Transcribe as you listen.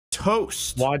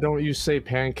toast. Why don't you say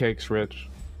pancakes, Rich?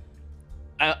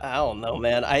 I don't know,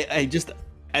 man.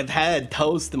 I've had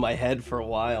toast in my head for a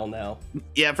while now.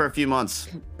 Yeah, for a few months.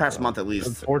 Past month at least.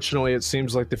 Unfortunately, it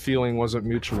seems like the feeling wasn't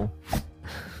mutual.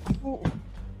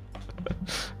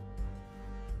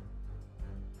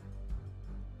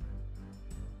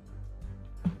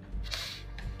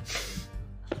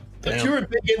 But you're a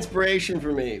big inspiration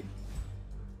for me.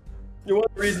 You're one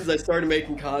of the reasons I started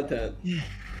making content.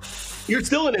 You're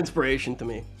still an inspiration to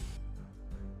me.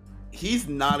 He's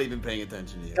not even paying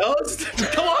attention yet. Toast?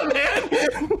 Come on, man!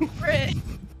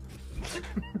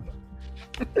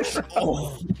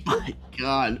 Oh my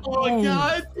god. Oh my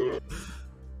god.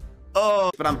 Oh,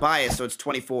 but I'm biased, so it's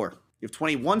 24. You have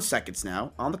 21 seconds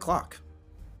now on the clock.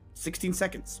 16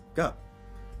 seconds. Go.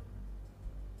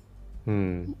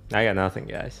 I got nothing,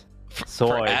 guys. So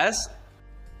For S?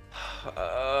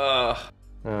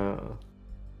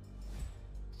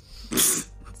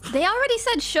 They already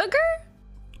said sugar?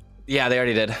 Yeah, they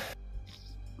already did.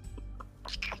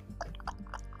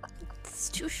 It's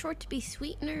too short to be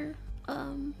sweetener.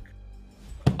 No,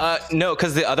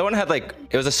 because the other one had like,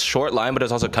 it was a short line, but it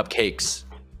was also cupcakes.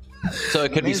 So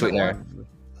it could be sweetener.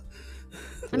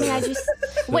 I mean, I just...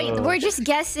 Wait, we're just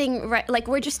guessing, right? Like,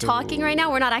 we're just talking right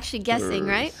now? We're not actually guessing,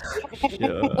 right?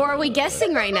 Or are we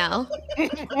guessing right now?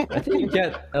 I think you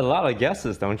get a lot of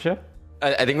guesses, don't you?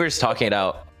 I think we're just talking it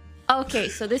out. Okay,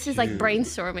 so this is like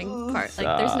brainstorming part.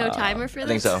 Like, there's no timer for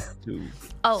this? I think so.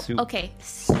 Oh, okay.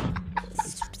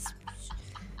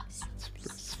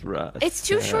 It's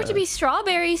too short to be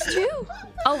strawberries, too.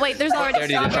 Oh, wait, there's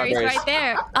already strawberries right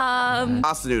there.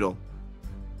 Pasta noodle.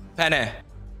 Penne.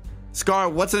 Scar,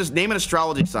 what's his name? An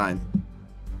astrology sign.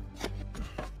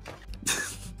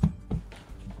 There's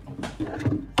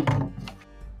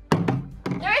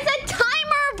a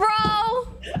timer, bro!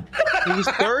 He's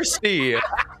thirsty.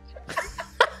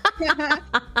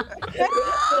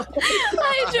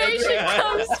 Hydration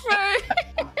comes first.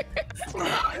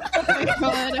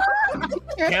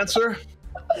 Cancer?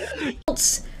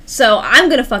 So I'm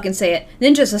gonna fucking say it.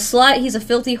 Ninja's a slut, he's a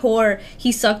filthy whore.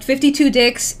 He sucked 52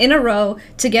 dicks in a row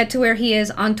to get to where he is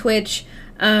on Twitch.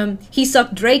 He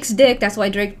sucked Drake's dick, that's why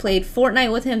Drake played Fortnite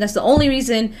with him. That's the only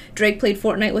reason Drake played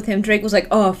Fortnite with him. Drake was like,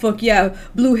 oh, fuck yeah,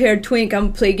 blue-haired twink, I'm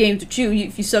gonna play games with you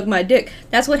if you suck my dick.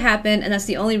 That's what happened, and that's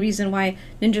the only reason why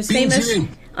Ninja's famous.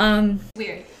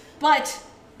 Weird. But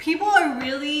people are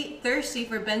really thirsty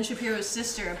for Ben Shapiro's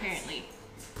sister, apparently.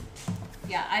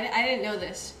 Yeah, I didn't know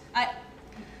this. I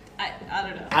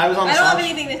don't know. I don't have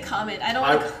anything to comment.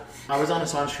 I was on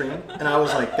Esfand stream, and I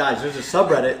was like, guys, there's a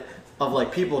subreddit of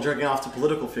like people jerking off to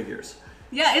political figures.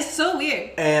 Yeah, it's so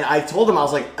weird. And I told him, I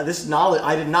was like, this knowledge,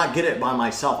 I did not get it by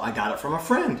myself. I got it from a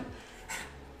friend.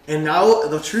 And now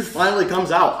the truth finally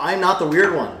comes out. I'm not the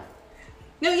weird one.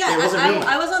 No, yeah, I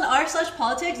was on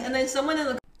r/politics, and then someone in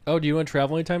the... Oh, do you want to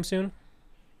travel anytime soon?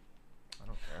 I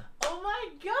don't care. Oh my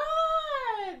god!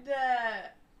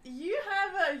 You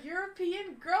have a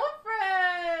European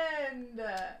girlfriend!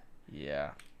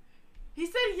 Yeah. He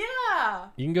said yeah!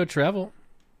 You can go travel.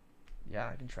 Yeah,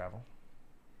 I can travel.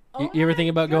 You ever think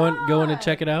about going to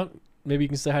check it out? Maybe you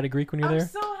can say hi to Greek when you're there? I'm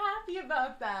so happy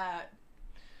about that.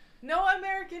 No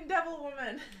American devil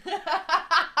woman.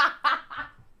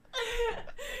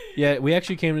 Yeah, we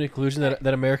actually came to the conclusion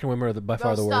that American women are by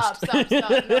far the worst. Stop. No,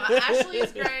 Ashley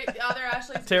is great. The other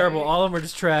Ashley's terrible. great. All of them are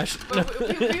just trash. But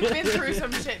we've been through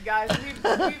some shit, guys.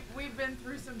 We've been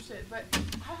through some shit. But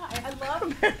I love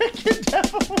American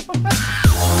devil woman.